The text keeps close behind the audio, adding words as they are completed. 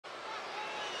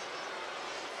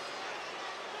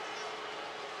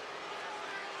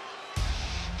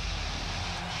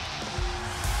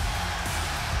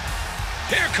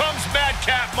comes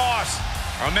Madcap Moss.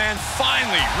 Our man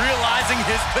finally realizing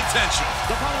his potential.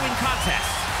 The following contest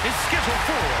is scheduled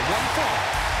for one fall.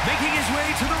 Making his way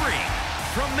to the ring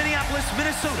from Minneapolis,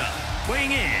 Minnesota,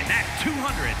 weighing in at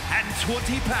 220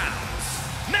 pounds,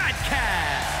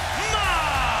 Madcap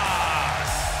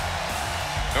Moss!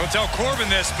 Don't tell Corbin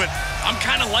this, but I'm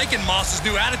kind of liking Moss's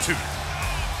new attitude.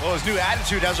 Well, his new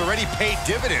attitude has already paid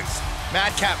dividends.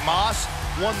 Madcap Moss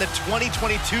won the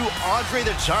 2022 Andre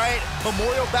the Giant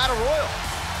Memorial Battle Royal.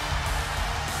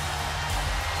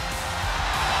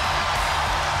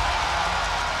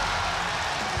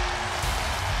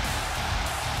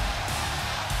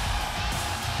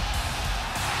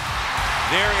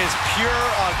 There is pure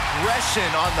aggression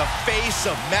on the face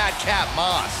of Madcap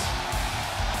Moss.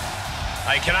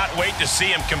 I cannot wait to see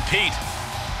him compete.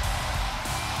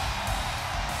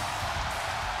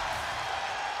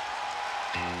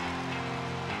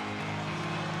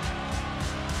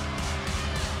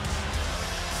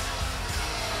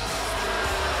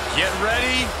 Get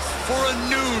ready for a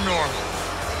new normal.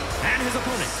 And his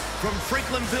opponent from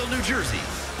Franklinville, New Jersey,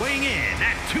 weighing in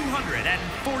at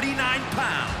 249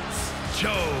 pounds,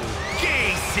 Joe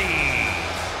Gacy.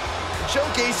 Joe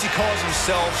Gacy calls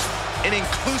himself an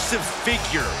inclusive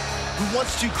figure who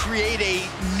wants to create a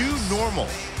new normal.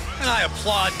 And I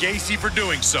applaud Gacy for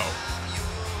doing so.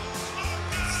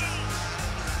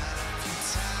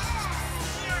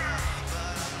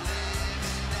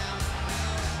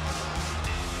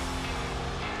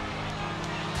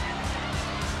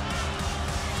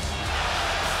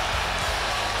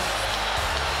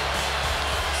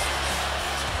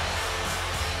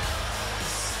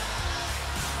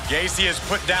 Gacy has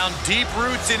put down deep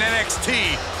roots in NXT,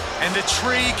 and the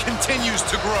tree continues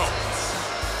to grow.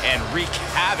 And wreak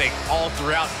havoc all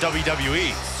throughout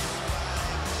WWE.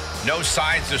 No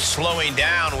signs of slowing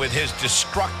down with his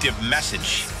destructive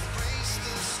message.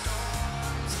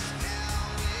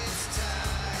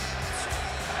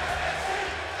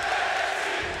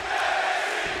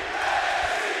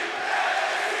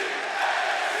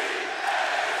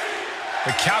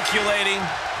 The calculating,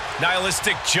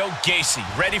 nihilistic Joe Gacy,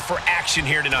 ready for action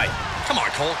here tonight. Come on,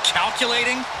 Cole.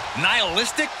 Calculating?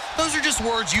 Nihilistic? Those are just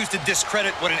words used to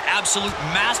discredit what an absolute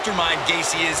mastermind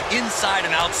Gacy is inside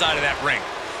and outside of that ring.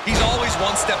 He's always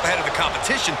one step ahead of the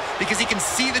competition because he can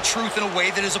see the truth in a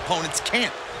way that his opponents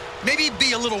can't. Maybe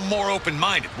be a little more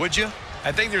open-minded, would you?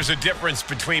 I think there's a difference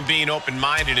between being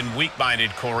open-minded and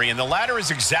weak-minded, Corey, and the latter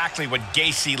is exactly what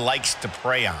Gacy likes to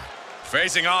prey on.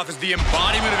 Facing off is the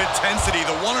embodiment of intensity,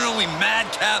 the one and only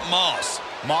Madcap Moss.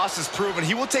 Moss has proven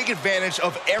he will take advantage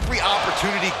of every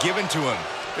opportunity given to him.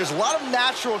 There's a lot of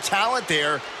natural talent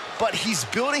there, but he's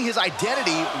building his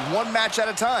identity one match at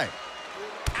a time.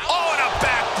 Oh, and a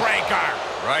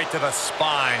backbreaker! Right to the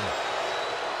spine.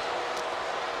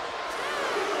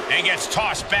 And gets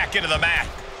tossed back into the mat.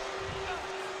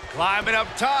 Climbing up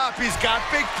top, he's got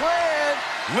big plan.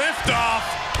 Lift off,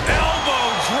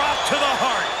 elbow drop to the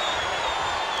heart.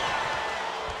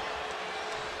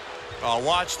 Oh,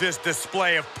 watch this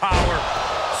display of power.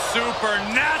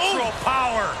 Supernatural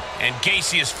power. And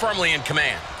Gacy is firmly in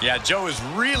command. Yeah, Joe is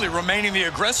really remaining the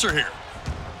aggressor here.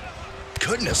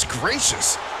 Goodness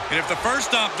gracious. And if the first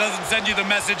stomp doesn't send you the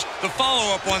message, the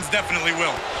follow-up ones definitely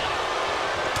will.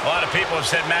 A lot of people have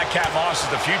said Madcap Moss is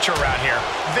the future around here.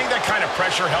 You think that kind of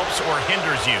pressure helps or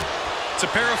hinders you? To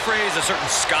paraphrase a certain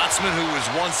Scotsman who was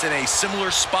once in a similar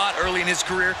spot early in his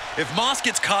career, if Moss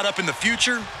gets caught up in the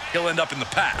future, he'll end up in the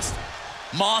past.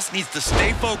 Moss needs to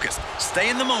stay focused, stay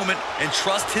in the moment, and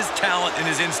trust his talent and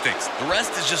his instincts. The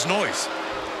rest is just noise.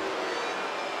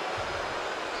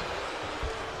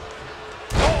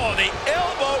 Oh, the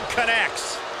elbow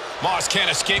connects. Moss can't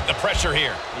escape the pressure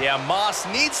here. Yeah, Moss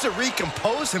needs to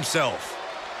recompose himself.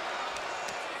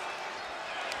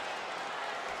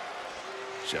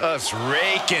 Just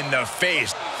rake in the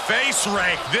face. Face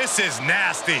rake, this is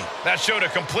nasty. That showed a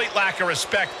complete lack of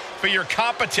respect for your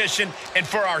competition and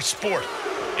for our sport.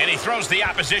 And he throws the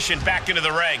opposition back into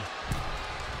the ring.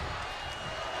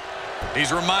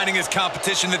 He's reminding his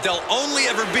competition that they'll only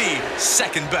ever be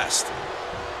second best.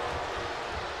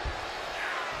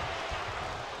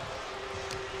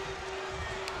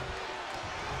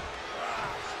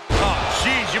 Oh,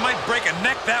 geez, you might break a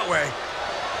neck that way.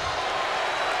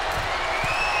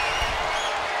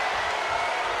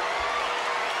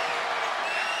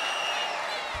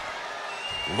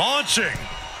 Launching.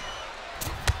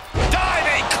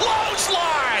 Diving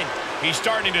clothesline. He's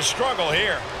starting to struggle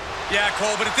here. Yeah,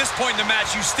 Cole, but at this point in the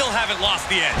match, you still haven't lost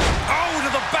the edge. Oh, to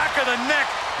the back of the neck.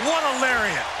 What a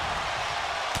lariat.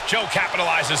 Joe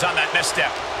capitalizes on that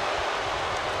misstep.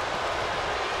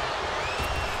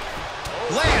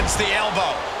 Lands the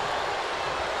elbow.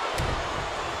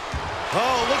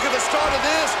 Oh, look at the start of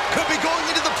this. Could be going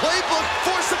into the playbook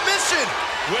for submission.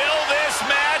 Will this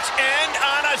match end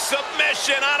on a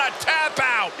submission, on a tap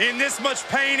out? In this much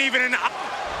pain, even an...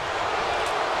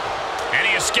 And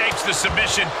he escapes the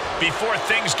submission before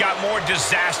things got more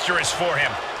disastrous for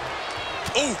him.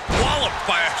 Oh, walloped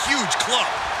by a huge club.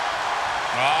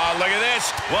 Oh, look at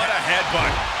this. What a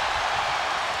headbutt.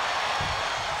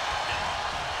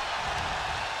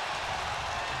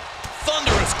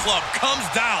 Thunderous club comes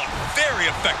down. Very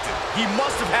effective. He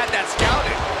must have had that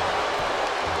scouted.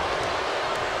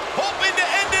 Hoping to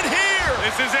end it here.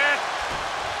 This is it.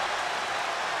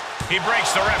 He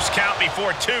breaks the ref's count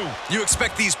before 2. You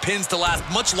expect these pins to last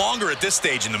much longer at this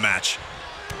stage in the match.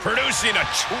 Producing a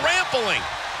trampling.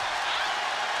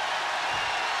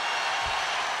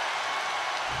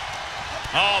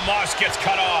 Oh, Moss gets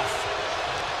cut off.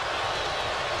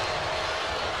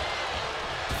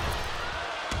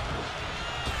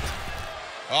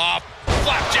 Oh,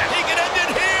 flapjack. He can end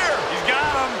it here. He's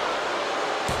got him.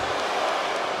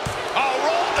 Oh,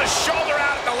 rolled the shoulder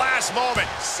out at the last moment.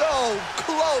 So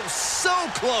close, so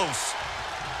close.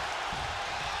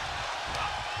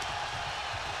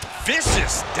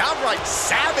 Vicious, downright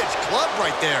savage club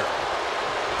right there.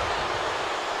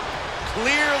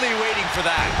 Clearly waiting for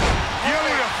that.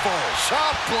 Beautiful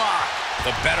chop block.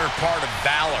 The better part of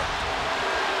valor.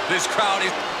 This crowd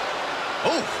is...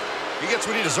 Oh, he gets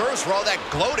what he deserves for all that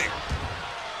gloating.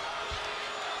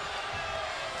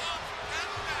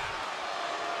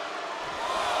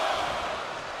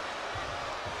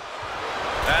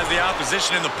 Has the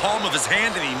opposition in the palm of his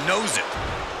hand, and he knows it.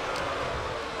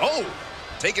 Oh,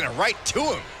 taking it right to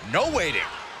him. No waiting.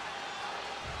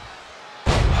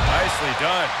 Nicely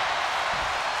done.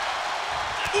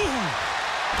 Ooh.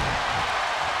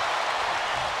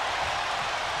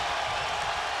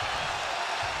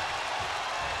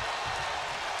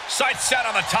 Sights set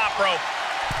on the top rope.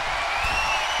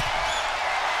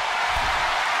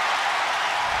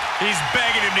 He's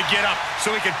begging him to get up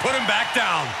so he can put him back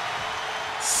down.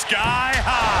 Sky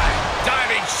high.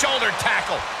 Diving shoulder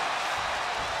tackle.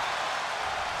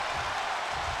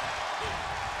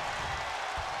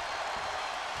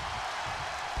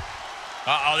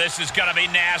 Uh-oh, this is going to be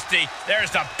nasty. There's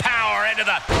the power into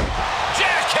the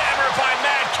jackhammer by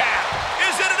Madcap.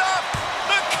 Is it enough?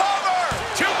 The cover.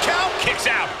 2 count. Kicks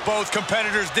out. Both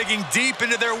competitors digging deep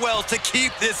into their well to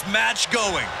keep this match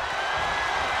going.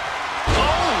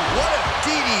 Oh, what a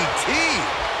DDT.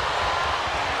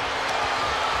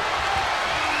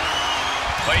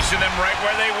 Placing them right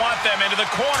where they want them, into the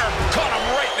corner. Caught him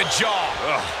right in the jaw.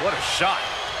 Ugh, what a shot.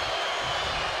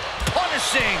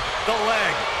 Punishing the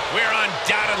leg. We're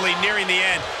undoubtedly nearing the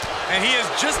end. And he has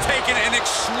just taken an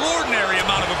extraordinary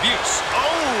amount of abuse.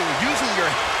 Oh, using your...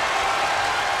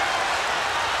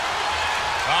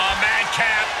 Oh,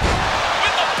 Madcap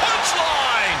with the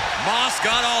punchline. Moss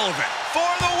got all of it.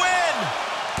 For the win.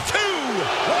 2.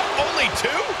 What, only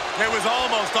 2? It was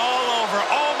almost all over.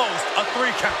 Almost a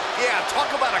 3 count. Yeah,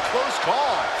 talk about a close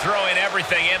call. Throwing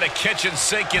everything in the kitchen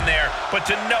sink in there, but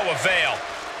to no avail.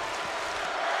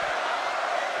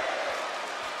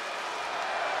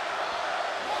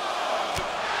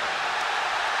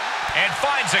 And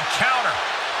finds a counter.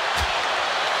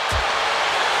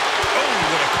 Oh,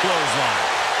 what a clothesline.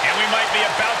 And we might be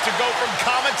about to go from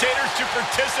commentators to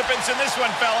participants in this one,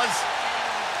 fellas.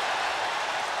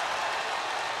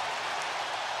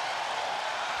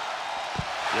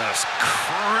 Just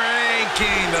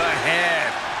cranking the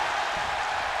head.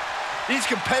 These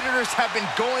competitors have been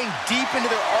going deep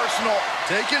into their arsenal.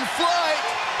 Taking flight.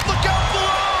 Look out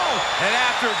below. And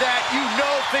after that, you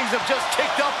know things have just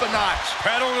kicked up a notch.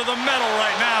 Pedal to the metal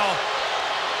right now.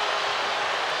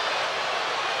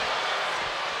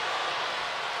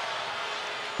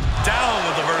 Down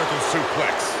with the vertical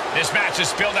suplex. This match is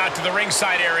spilled out to the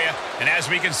ringside area, and as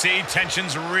we can see,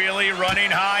 tension's really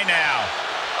running high now.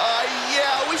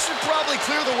 Yeah, we should probably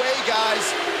clear the way,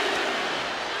 guys.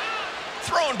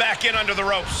 Thrown back in under the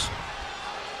ropes.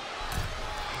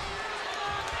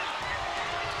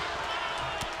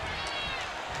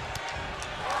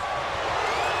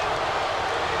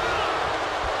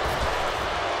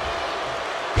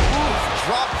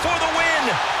 Drop for the win.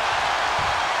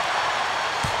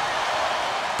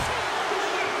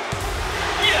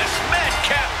 Yes,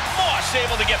 Madcap Moss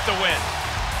able to get the win.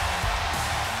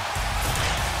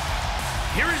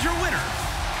 Here is your winner,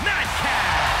 Madcap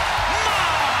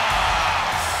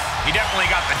Moss. He definitely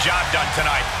got the job done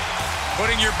tonight.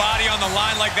 Putting your body on the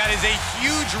line like that is a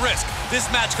huge risk.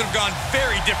 This match could have gone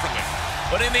very differently.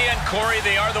 But in the end, Corey,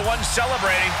 they are the ones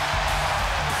celebrating.